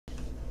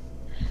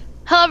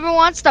Hello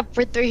everyone,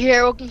 Step43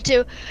 here. Welcome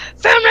to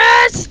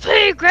Feminists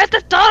Play Grand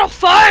Theft Auto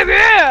 5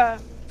 here!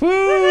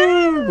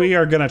 Woo! We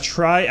are gonna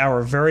try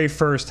our very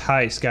first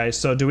heist, guys.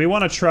 So do we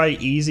want to try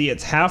easy?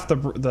 It's half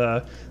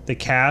the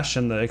cash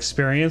and the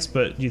experience,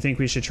 but do you think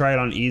we should try it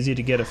on easy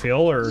to get a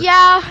feel, or?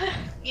 Yeah.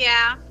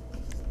 Yeah.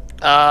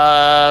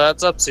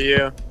 That's up to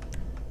you.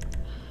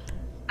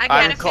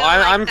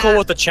 I'm cool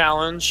with the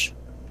challenge.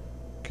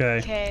 Okay.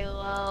 Okay,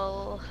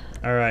 well...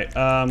 Alright,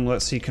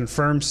 let's see.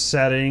 Confirm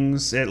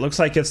settings. It looks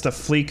like it's the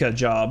Fleeka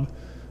job.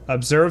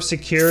 Observe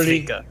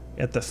security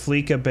at the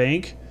Fleeka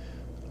Bank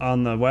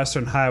on the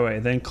Western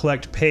Highway. Then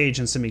collect Paige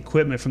and some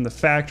equipment from the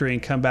factory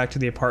and come back to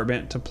the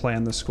apartment to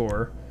plan the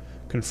score.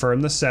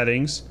 Confirm the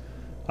settings.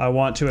 I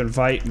want to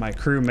invite my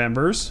crew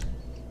members.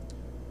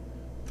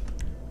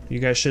 You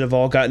guys should have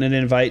all gotten an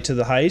invite to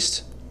the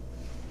heist.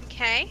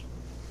 Okay.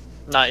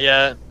 Not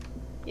yet.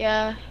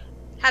 Yeah.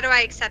 How do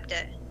I accept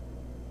it?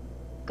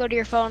 Go to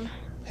your phone.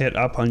 Hit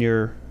up on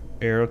your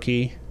arrow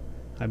key,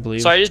 I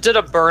believe. So I just did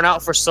a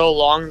burnout for so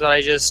long that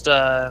I just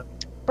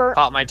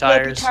popped my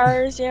tires.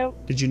 Tires, yep.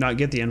 Did you not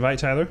get the invite,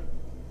 Tyler?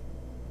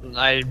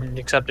 I'm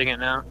accepting it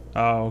now.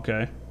 Oh,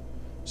 okay.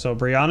 So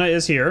Brianna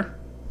is here.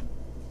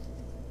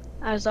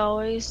 As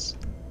always.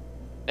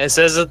 It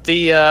says that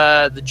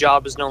the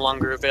job is no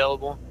longer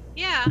available.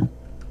 Yeah.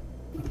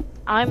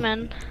 I'm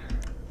in.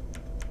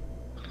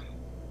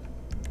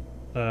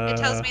 It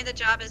tells me the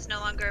job is no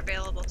longer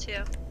available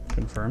too.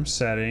 Confirm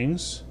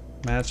settings.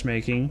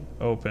 Matchmaking.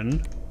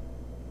 Open.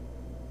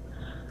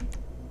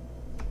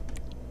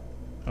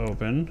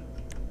 Open.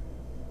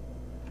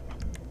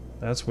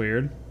 That's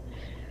weird.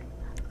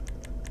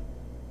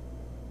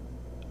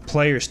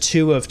 Players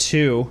 2 of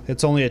 2.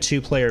 It's only a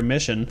 2-player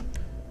mission.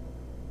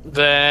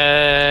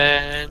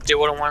 Then do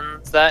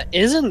one that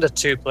isn't a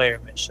 2-player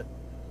mission.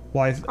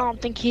 Well, I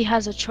don't think he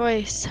has a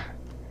choice.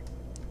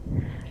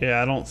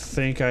 yeah, I don't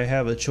think I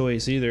have a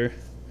choice either.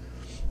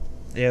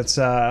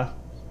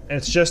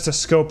 It's just to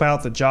scope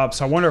out the job.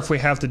 So I wonder if we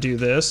have to do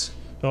this.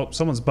 Oh,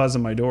 someone's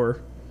buzzing my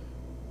door.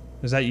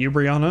 Is that you,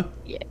 Brianna?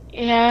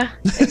 Yeah,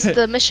 it's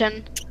the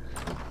mission.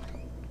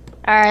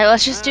 Alright,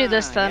 let's just do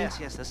this then.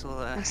 Yes, this will,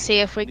 Let's see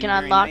if we can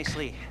very unlock.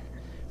 Nicely.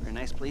 Very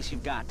nice place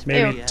you've got.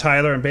 Maybe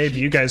Tyler and Babe,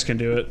 you guys can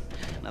do it.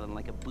 Nothing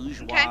like a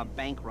bourgeois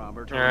bank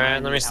robber. All right,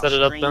 let me set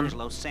it up then.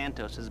 Los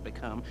Santos has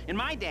become. In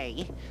my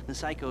day, the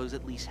psychos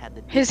at least had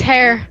the His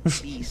hair.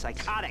 be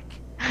psychotic.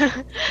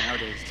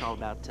 Nowadays, it's all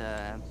about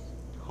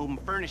home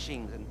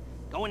furnishings and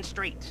going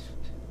straight.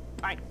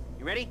 All right,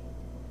 you ready?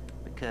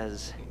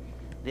 Because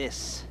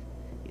this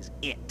is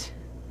it.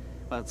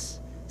 Well, it's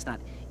not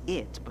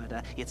it,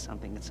 but it's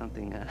something. It's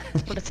something.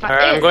 But it's not All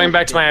right, it. I'm going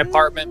back to my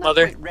apartment, Not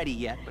Mother. quite ready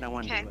yet, but I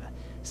wanted to see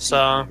So-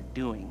 what you're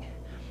doing.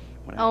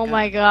 What I've Oh got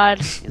my god.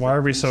 is Why a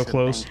are we so Visa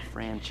close? Bank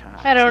franchise.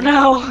 I don't It's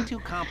not know. too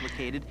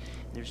complicated.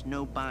 There's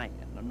no buy-in.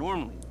 Now,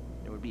 normally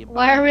there would be a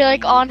Why are we, buy-in.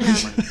 like, on him?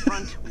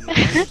 Front, we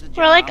manage the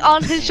We're, like, job,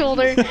 on his and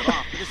shoulder. you pull it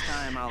off. This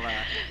time I'll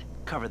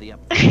cover the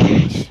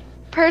upfront.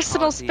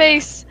 Personal Cause the,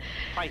 space.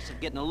 price of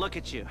getting a look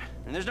at you,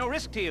 and there's no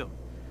risk to you,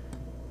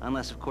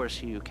 unless of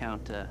course you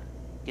count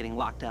getting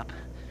locked up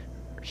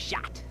or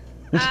shot.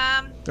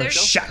 There's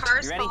shot.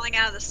 cars You ready? falling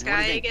out of the What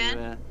do sky you think?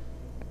 again.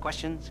 You,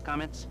 questions,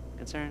 comments,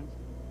 concerns?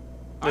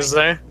 Is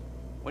there?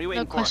 What are you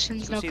waiting No for?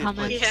 questions, Let's no go see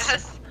this place. comments.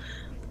 Yes.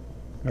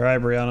 All right,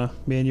 Brianna.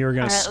 Me and you are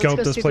gonna Alright, scope let's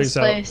go this see place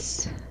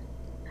place. out.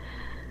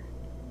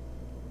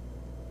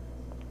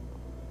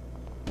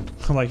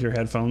 I like your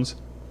headphones.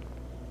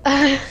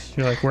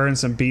 You're like wearing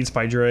some Beats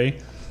by Dre.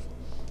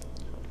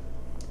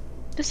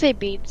 Just say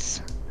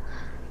beats.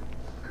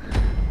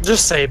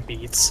 Just say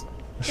beats.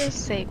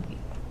 Just say beats.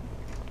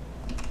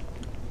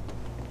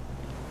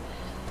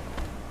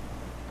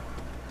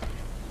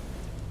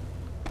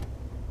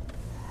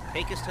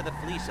 Take us to the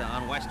Fleesa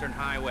on Western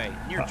Highway.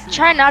 Near True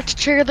Try not to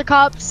trigger the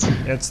cops.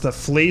 It's the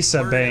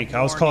Fleesa Bank.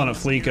 I was calling it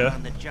Fleeka.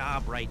 On the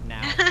job right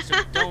now,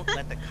 so don't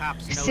let the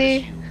cops notice See?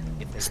 you.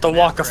 If there's It's the an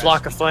Waka arrest,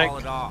 Flocka we flank. call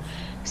it off.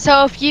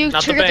 So if you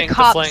Not the trigger the bank, the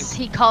cops, flank.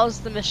 he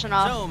calls the mission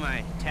off. So,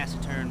 my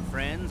taciturn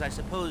friends, I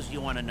suppose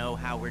you want to know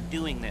how we're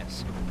doing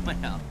this.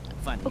 Well,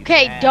 funny. you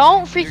Okay, should ask.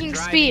 don't We're freaking driving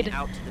speed.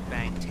 out to the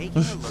bank, taking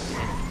a look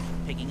at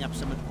it, picking up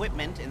some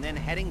equipment, and then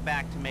heading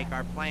back to make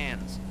our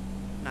plans.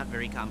 Not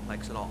very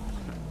complex at all.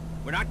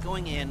 We're not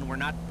going in, we're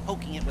not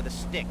poking it with a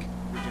stick.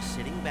 We're just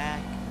sitting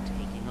back,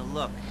 taking a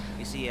look.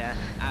 You see,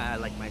 I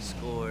like my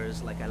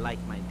scores like I like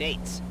my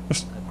dates.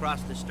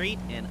 Across the street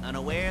and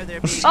unaware they're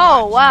being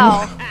Oh,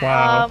 watched.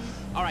 wow. Wow.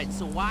 All right,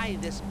 so why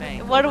this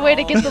bank? What a way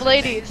to get the Overall,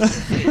 ladies.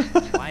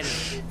 Why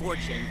does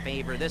fortune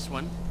favor this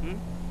one?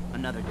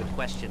 Another good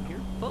question. You're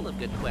full of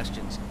good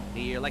questions.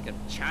 You're like a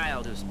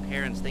child whose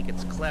parents think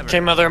it's clever. Okay,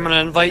 Mother, I'm gonna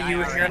invite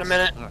you here in a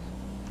minute.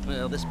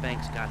 Well, this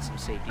bank's got some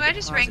safety. Well, I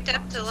just ranked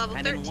deposit up to boxes, level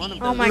and in one of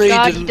 13. Oh my No, you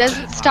god, he didn't.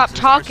 doesn't stop boxes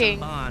are some talking.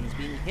 bonds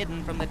being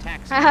hidden from the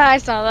tax. I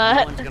saw No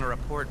that. one's gonna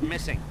report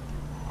missing.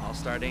 All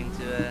starting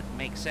to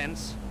make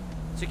sense.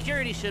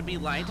 Security should be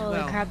light. Holy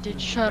well, crap, dude,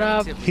 shut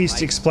up. relatively He's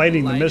light.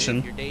 explaining the Light mission.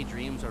 if your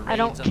daydreams are I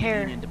don't raids on the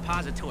care. Union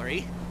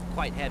Depository.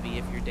 Quite heavy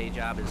if your day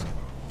job is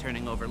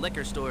turning over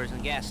liquor stores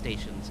and gas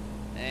stations.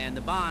 And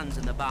the bonds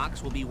in the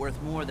box will be worth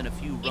more than a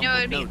few rumpled You know,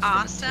 it would be notes from a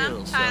awesome,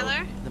 till,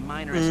 Tyler. So the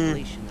minor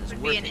escalation is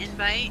Would worth be an it.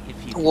 invite.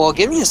 If you Well,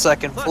 give me a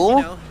second, Plus, fool.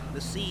 you know,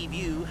 the sea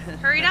view.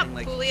 Hurry up, nothing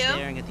like Julio.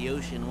 staring at the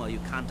ocean while you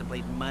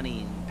contemplate money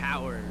and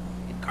power,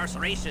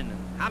 incarceration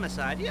and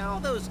homicide. You know, all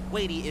those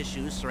weighty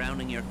issues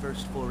surrounding your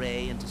first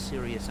foray into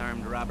serious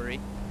armed robbery.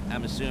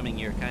 I'm assuming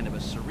you're kind of a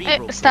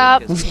cerebral Hey,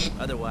 stop. freak, 'cause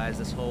otherwise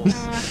this whole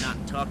not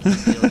talking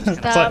deal just kind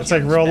Stop. It's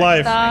like real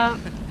life. Stop.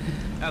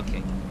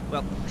 Okay,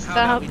 well, how Stop.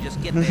 about we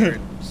just get there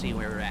and see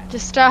where we're at?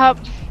 Just stop.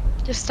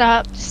 Just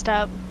stop. Just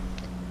stop.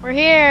 We're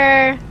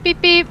here. Beep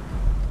beep.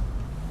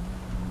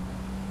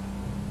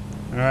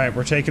 All right,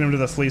 we're taking him to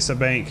the Fleeca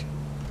Bank.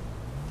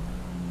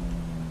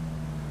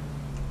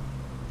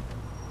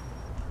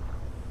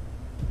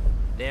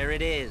 There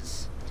it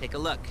is. Take a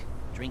look.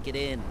 Drink it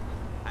in.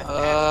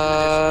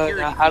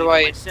 Now how do I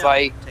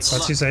invite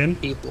What's he saying?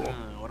 people?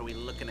 What are we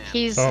looking at?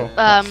 He's Oh.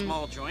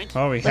 Small joint.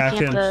 Oh, he hacked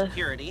looking at in. the.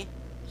 Security.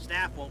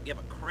 Staff won't give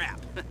a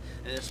crap,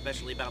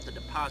 especially about the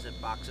deposit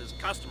boxes.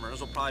 Customers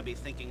will probably be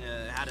thinking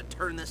how to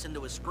turn this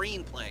into a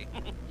screenplay.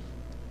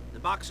 The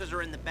boxes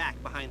are in the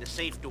back behind the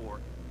safe door.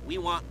 We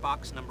want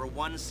box number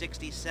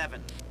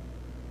 167.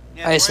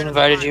 Yeah, I just right on the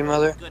invited line you, with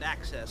Mother. Good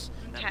access.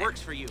 That Okay. works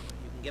for you.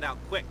 You can get out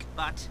quick,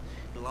 but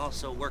it'll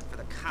also work for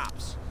the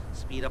cops.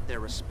 Speed up their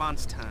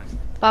response time.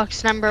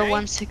 Box number Okay.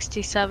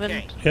 167.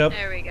 Okay. Yep.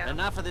 There we go.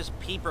 Enough of this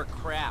peeper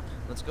crap.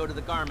 Let's go to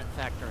the garment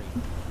factory.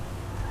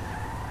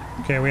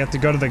 Okay, we have to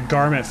go to the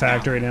garment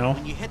factory now.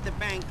 When you hit the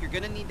bank, you're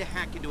gonna need to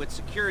hack into its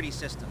security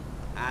system.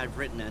 I've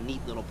written a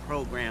neat little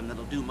program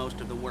that'll do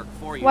most of the work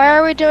for you. Why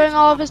are we It's doing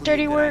all of his probably a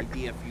dirty good work?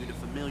 idea for you to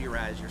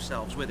familiarize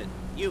yourselves with it.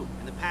 You,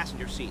 in the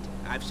passenger seat.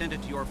 I've sent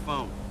it to your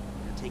phone.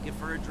 Now take it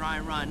for a dry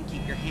run,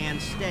 keep your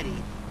hands steady,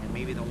 and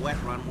maybe the wet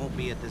run won't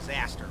be a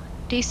disaster.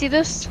 Do you see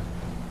this?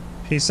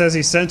 He says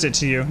he sent it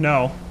to you.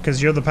 No,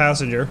 because you're the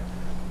passenger.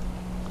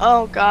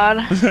 Oh God.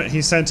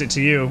 He sent it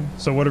to you.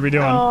 So what are we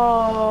doing?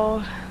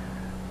 Oh.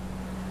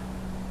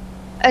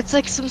 It's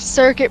like some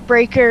circuit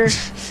breaker.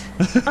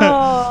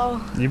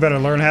 Oh. You better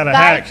learn how to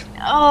Guide, hack.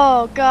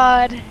 oh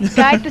God.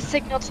 Guide the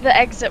signal to the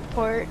exit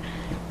port.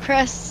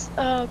 Press.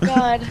 Oh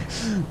God.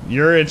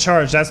 You're in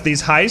charge.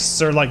 These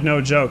heists are like no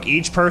joke.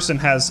 Each person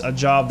has a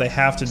job they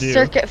have to do.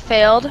 Circuit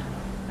failed.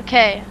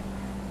 Okay.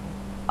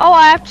 Oh,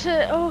 I have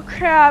to. Oh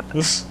crap.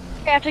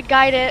 I have to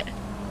guide it.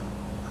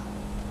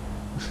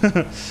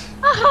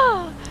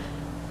 Oh.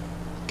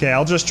 Okay,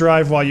 I'll just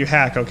drive while you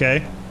hack,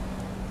 okay?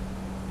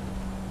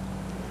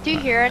 Do you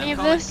hear any I'm of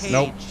calling this? Paige.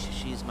 Nope.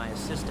 She's my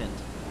assistant.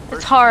 It's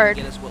First she's hard.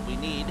 gonna get us what we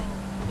need,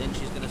 then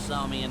she's gonna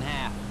saw me in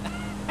half.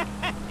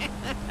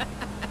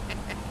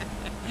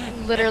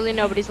 Literally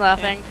nobody's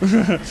laughing. No?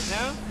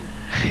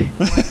 You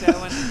like that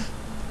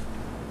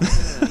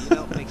one? You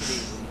don't make it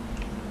easy.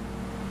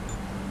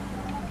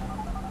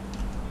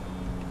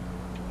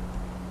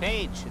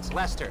 Paige, it's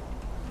Lester.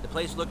 The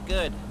place looked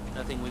good.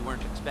 Nothing we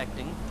weren't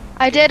expecting.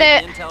 I did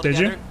it. Intel Did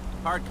you? together,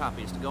 hard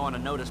copies to go on a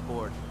notice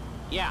board.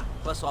 Yeah,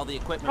 plus all the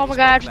equipment. Oh we my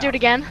God, I have spoke to do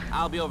it about. again.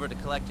 I'll be over to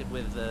collect it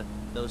with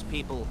those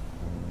people.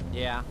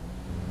 Yeah.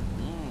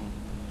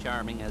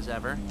 Charming as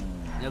ever.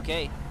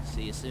 Okay,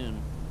 see you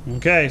soon.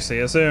 Okay, see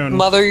you soon.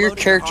 Mother, your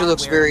Loading character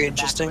looks hardware very in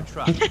the back of a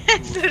interesting.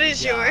 truck. So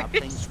does yours.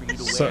 Things for you to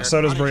So- wear.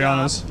 so does On a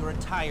Brianna's. job, your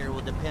attire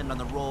will depend on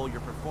the role you're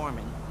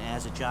performing.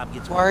 As a job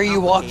gets Why more are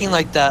you walking complicated,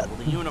 like that? well,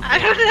 the uniform- I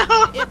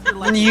don't know. If you're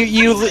lucky,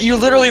 You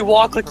literally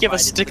walk like you have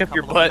a provided stick with up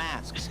your couple of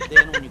butt. masks.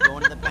 Then when you go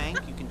into the bank,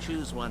 you can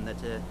choose one that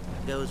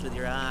goes with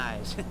your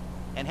eyes.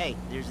 And hey,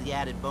 there's the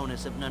added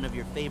bonus of none of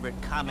your favorite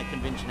comic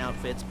convention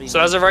outfits being.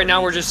 So as of right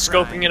now, we're reported just as a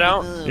scoping it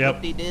out? crime.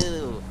 Yep.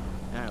 Whoop-de-doo.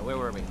 All right, where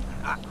were we?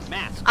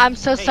 Masks. I'm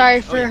so Hey, sorry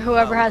oh for yeah,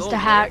 whoever we'll has go to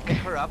over there, hack. pick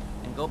her up,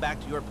 and go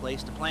back to your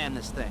place to plan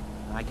this thing.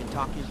 I can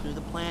talk you through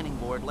the planning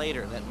board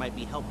later. That might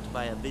be helped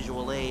by a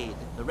visual aid.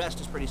 The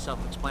rest is pretty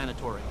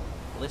self-explanatory.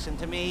 Listen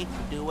to me,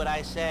 do what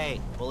I say.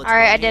 Bullets All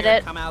right, go I did here,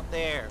 it. Come out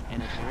there,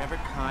 and if you're ever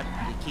caught,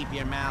 you keep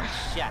your mouth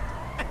shut.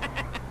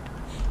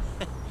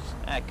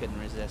 I couldn't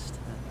resist.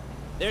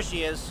 There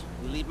she is.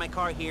 We leave my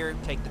car here,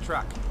 take the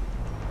truck.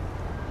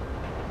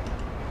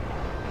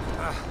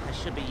 Ugh, I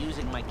should be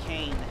using my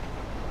cane.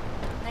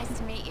 Nice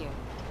to meet you.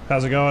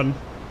 How's it going?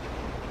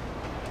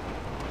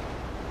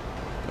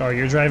 Oh,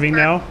 you're driving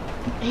now?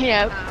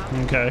 Yep.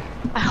 Okay.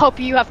 I hope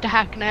you have to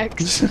hack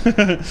next.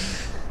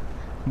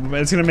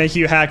 It's gonna make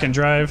you hack and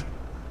drive.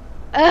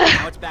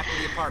 Now it's back to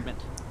the apartment.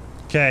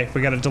 Okay,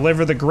 we gotta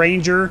deliver the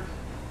Granger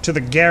to the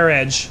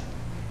garage.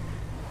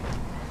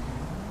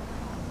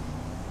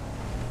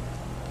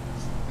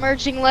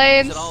 Merging Is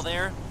lanes. it all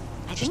there?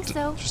 I think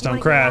so. just You don't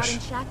wanna go out crash.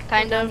 and check,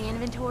 Kind look down of. the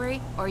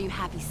inventory, or are you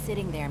happy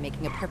sitting there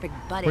making a perfect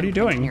butt What are you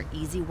imprint in doing? your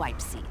easy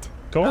wipe seat?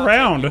 Go I'll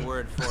around. take your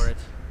word for it.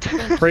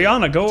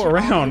 Brianna, go Put your all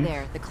around.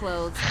 There. The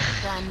clothes,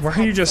 guns, Why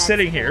are you just headsets,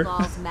 sitting here?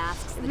 balls,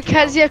 masks, the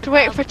Because drill, you have to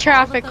wait all for the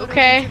traffic, photos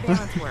okay? and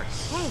surveillance work.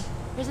 Hey,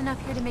 there's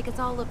enough here to make us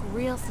all look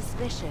real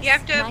suspicious. You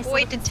have to Nice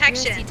avoid little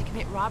detection. conspiracy to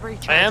commit robbery I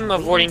charge am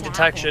waiting avoiding to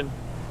detection. happen.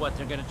 What,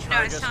 they're gonna I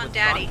charge us sound with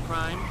daddy. thought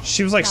crime?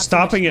 She was like Not so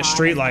stopping much at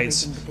fraud and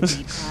streetlights. everything but the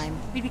deed crime.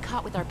 We'd be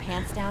caught with our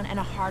pants down and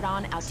a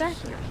hard-on out to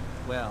here.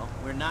 Well,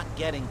 we're not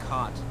getting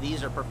caught.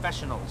 These are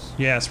professionals.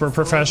 Yes, we're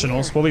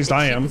professionals. Well, at least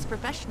I am.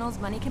 Professionals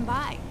money can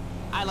buy.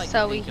 I like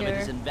So to think we of it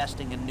hear. as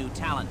investing in new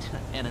talent.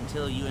 And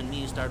until you and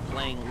me start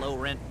playing low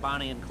rent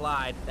Bonnie and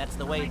Clyde, that's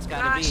the way it's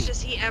gotta be. Gosh,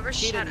 does he ever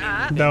She shut didn't mean up?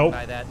 anything Nope.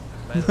 by that.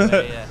 By the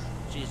way,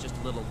 she's just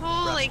a little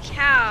Holy rusty.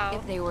 cow.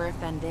 If they were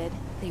offended,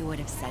 they would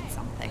have said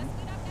something.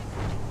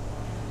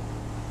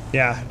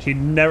 Yeah, he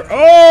never.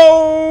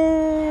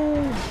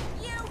 Oh!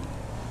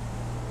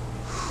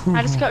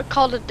 I just got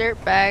called a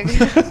dirtbag.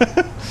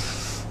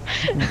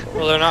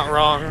 Well, they're not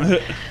wrong.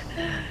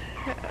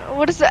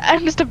 What is it?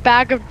 I'm just a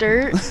bag of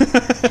dirt.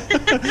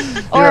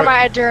 Or You're am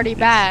I a dirty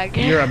bag?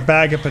 You're a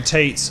bag of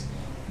potatoes.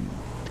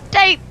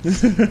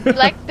 Potatoes. You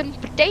like them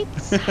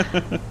potatoes?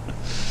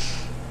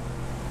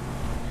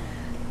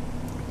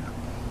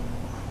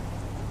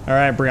 All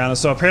right, Brianna.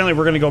 So apparently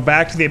we're gonna go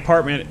back to the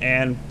apartment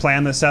and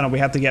plan this out, and we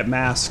have to get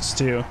masks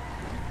too.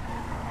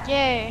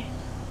 Yay.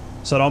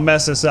 So don't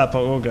mess this up.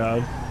 Oh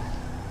god.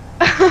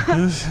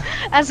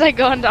 As I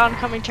go into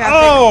oncoming traffic.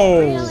 Real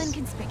Oh!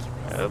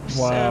 inconspicuous. Oops,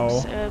 Wow.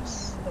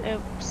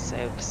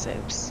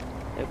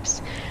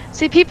 oops.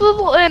 See,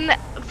 people in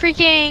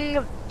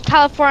freaking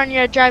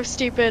California drive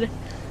stupid.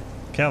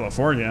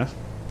 California.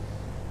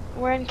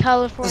 We're in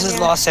California. This is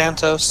Los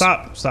Santos.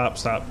 Stop!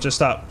 Just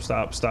stop.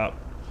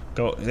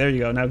 Go. There you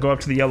go. Now go up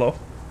to the yellow.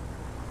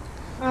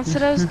 That's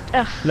what I was.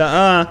 Ugh.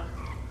 Nuh-uh.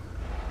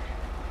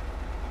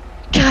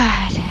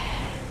 God.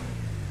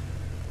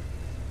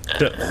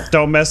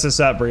 Don't mess this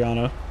up,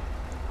 Brianna.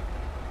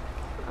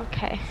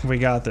 Okay. We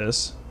got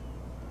this.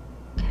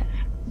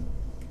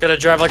 Gotta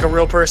drive like a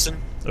real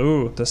person.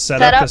 Ooh, the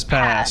setup Setup is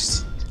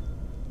passed.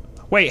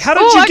 Wait, how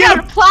did Oh, you I get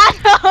got a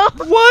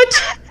platinum.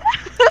 What?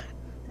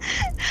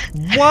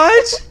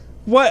 What?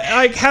 What?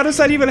 Like, how does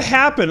that even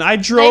happen? I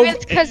drove. Maybe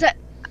it's because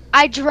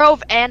I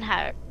drove and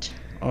hacked.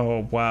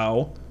 Oh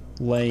wow,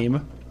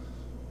 lame.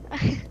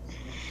 Okay.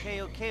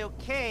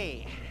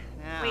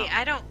 Now, Wait,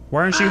 I don't.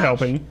 Why aren't you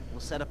helping? we'll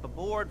set up a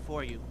board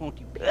for you, won't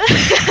you?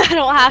 I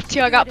don't have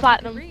to. I got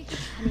platinum.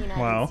 I mean, I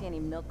Wow. didn't see any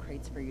milk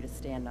crates for you to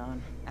stand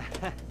on.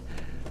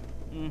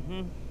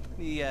 Mm-hmm.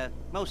 The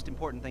most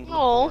important thing to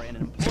Aw. look for in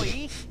an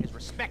employee is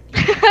respect.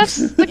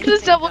 Look at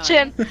his double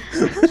chin.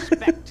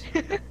 Respect.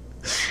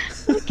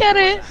 Look at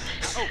it.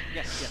 Oh,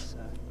 yes.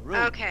 Room.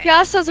 Okay. He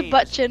also has a Hey,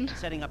 butt just chin.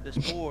 Setting up this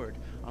board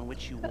on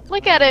which you will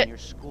Look at plan it. your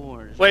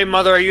scores. Wait,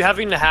 Mother, are you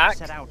having to hack?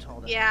 Set out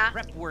all the Yeah.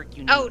 prep work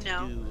you need Oh, to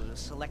no. do.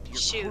 Select your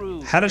Shoot.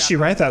 crew. How does she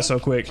write that so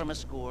quick? From a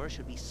score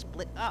should be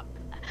split up.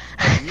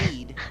 You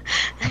need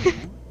who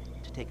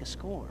to take a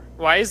score.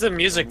 Why is the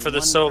music for Only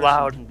this one so person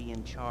loud? Can be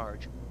in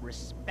charge.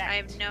 Respect. I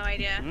have no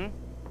idea. Hmm?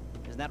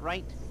 Isn't that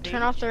right?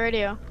 Turn off the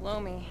radio. Blow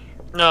me.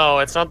 No,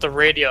 it's not the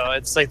radio.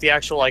 It's like the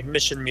actual like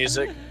mission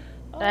music.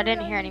 I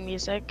didn't hear any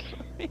music.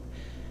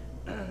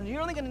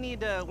 You're only gonna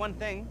need one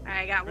thing.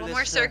 I got for one this,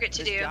 more circuit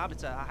to this do. job.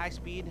 It's a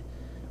high-speed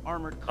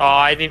armored Oh,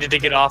 car. I needed to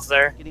get off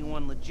there. Getting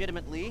one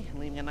legitimately and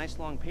leaving a nice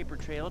long paper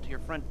trail to your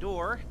front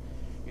door.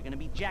 You're gonna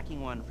be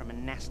jacking one from a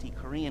nasty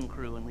Korean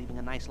crew and leaving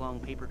a nice long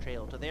paper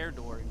trail to their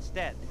door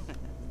instead.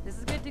 This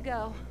is good to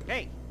go.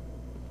 Okay,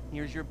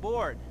 here's your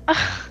board.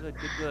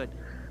 Good.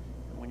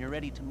 And when you're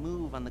ready to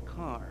move on the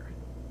car,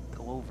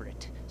 go over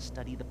it,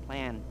 study the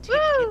plan, tick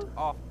it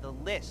off the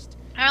list.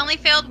 I only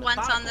failed once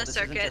on Methodical. the This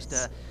isn't circuits.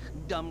 just a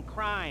dumb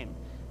crime.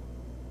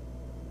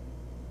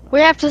 We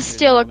have to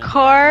steal a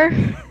car,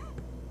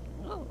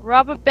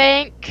 rob a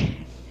bank,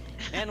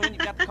 And when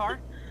you've got the car,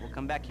 we'll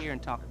come back here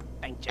and talk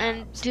bank jobs.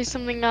 and do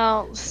something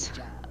else. Jobs.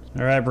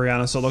 All right,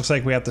 Brianna. So it looks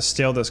like we have to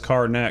steal this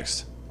car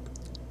next.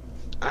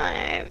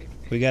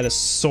 We got a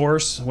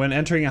source. When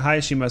entering a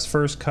heist, you must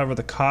first cover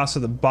the cost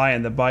of the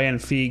buy-in. The buy-in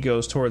fee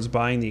goes towards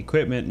buying the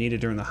equipment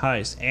needed during the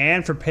heist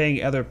and for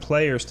paying other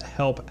players to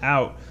help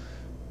out.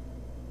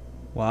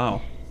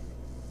 Wow.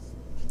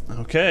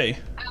 Okay.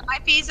 My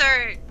fees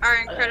are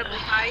incredibly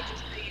high,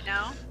 just so you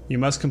know. You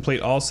must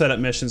complete all setup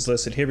missions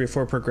listed here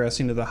before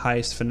progressing to the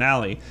heist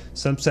finale.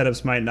 Some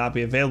setups might not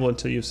be available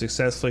until you've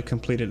successfully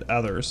completed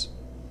others.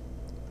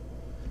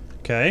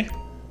 Okay.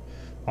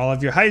 All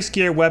of your heist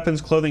gear,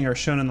 weapons, clothing are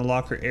shown in the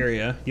locker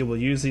area. You will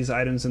use these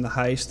items in the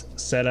heist,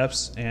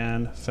 setups,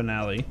 and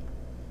finale.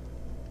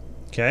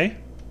 Okay.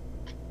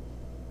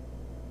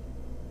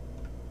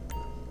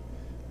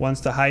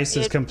 Once the heist is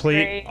It's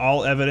complete, great.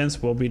 all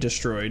evidence will be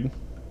destroyed.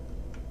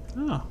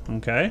 Oh,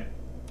 okay.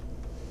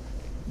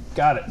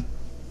 Got it.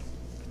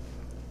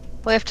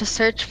 We have to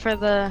search for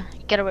the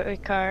getaway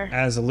car.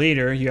 As a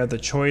leader, you have the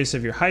choice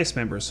of your heist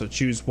members, so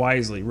choose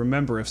wisely.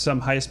 Remember, if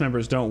some heist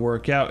members don't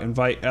work out,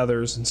 invite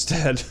others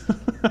instead.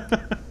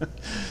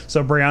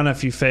 So, Brianna,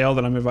 if you fail,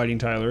 then I'm inviting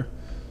Tyler.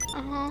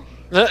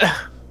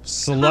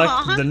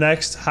 Select the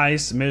next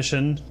heist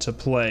mission to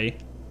play.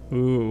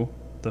 Ooh,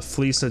 the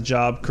Fleece a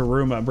Job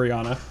Karuma,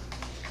 Brianna.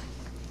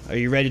 Are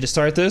you ready to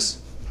start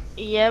this?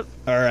 Yep.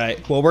 All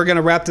right. Well, we're going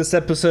to wrap this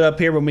episode up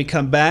here. When we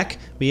come back,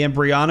 me and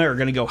Brianna are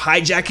going to go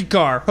hijack a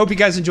car. Hope you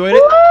guys enjoyed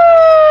it.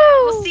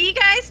 We'll see you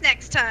guys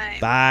next time.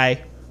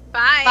 Bye.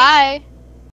 Bye. Bye.